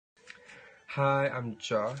Hi, I'm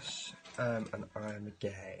Josh, and I'm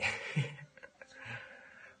gay.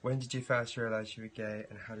 When did you first realise you were gay,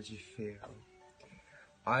 and how did you feel?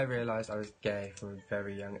 I realised I was gay from a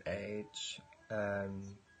very young age,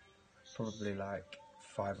 probably like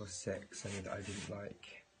 5 or 6. I knew that I didn't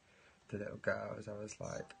like the little girls. I was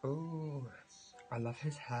like, ooh, I love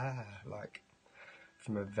his hair, like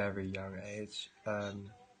from a very young age. To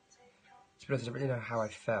be honest, I don't really know how I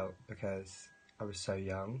felt because I was so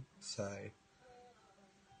young, so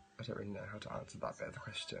I don't really know how to answer that bit of the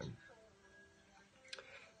question.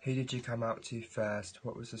 Who did you come out to first?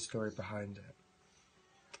 What was the story behind it?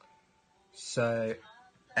 So,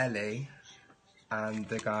 Ellie and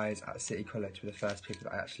the guys at City College were the first people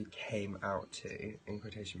that I actually came out to, in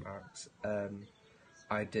quotation marks.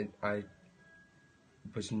 I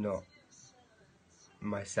was not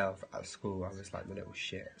myself at school. I was like the little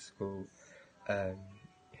shit at school,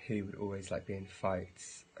 who would always like be in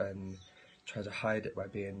fights and try to hide it by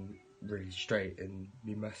being really straight and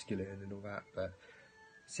be masculine and all that. But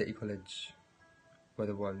City College were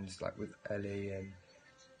the ones like with Ellie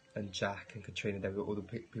and Jack and Katrina. They were all the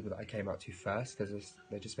people that I came out to first because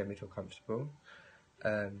they just made me feel comfortable.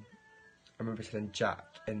 I remember telling Jack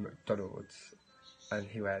in McDonald's, and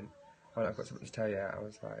he went, "Oh, I've got something to tell you." I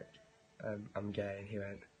was like, "I'm gay," and he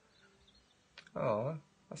went, "Oh,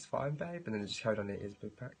 that's fine, babe." And then he just carried on eating his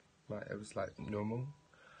Big Mac, like it was like normal.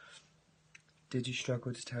 Did you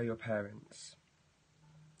struggle to tell your parents?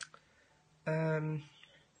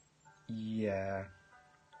 Yeah.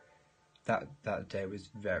 That day was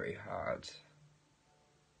very hard.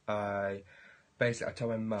 I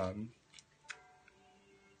told my mum.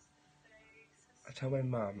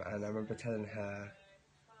 And I remember telling her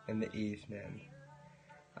in the evening,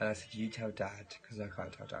 and I said, "You tell Dad," because I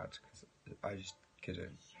can't tell Dad because I just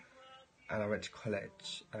couldn't. And I went to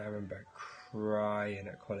college, and I remember crying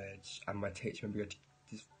at college, and my teacher remember going to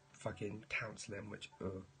this fucking counselling, which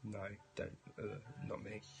no, don't, not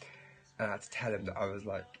me. And I had to tell him that I was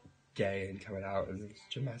like gay and coming out, and this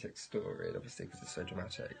dramatic story, obviously because it's so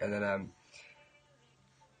dramatic. And then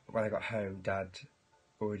when I got home, Dad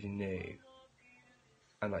already knew,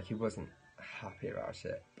 and like he wasn't happy about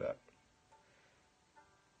it, but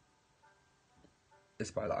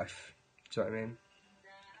it's my life. Do you know what I mean?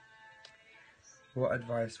 What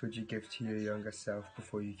advice would you give to your younger self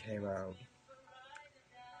before you came out?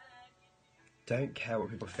 Don't care what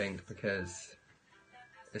people think because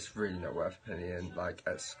it's really not worth opinion. Like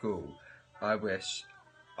at school, I wish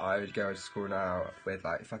I would go to school now with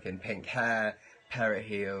like fucking pink hair, pair of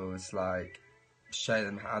heels, like show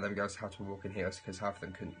them other girls how to walk in heels because half of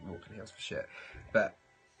them couldn't walk in heels for shit. But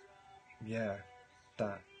yeah,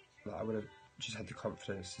 that like, I would have just had the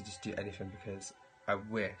confidence to just do anything because I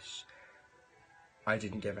wish I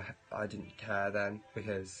didn't care then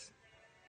because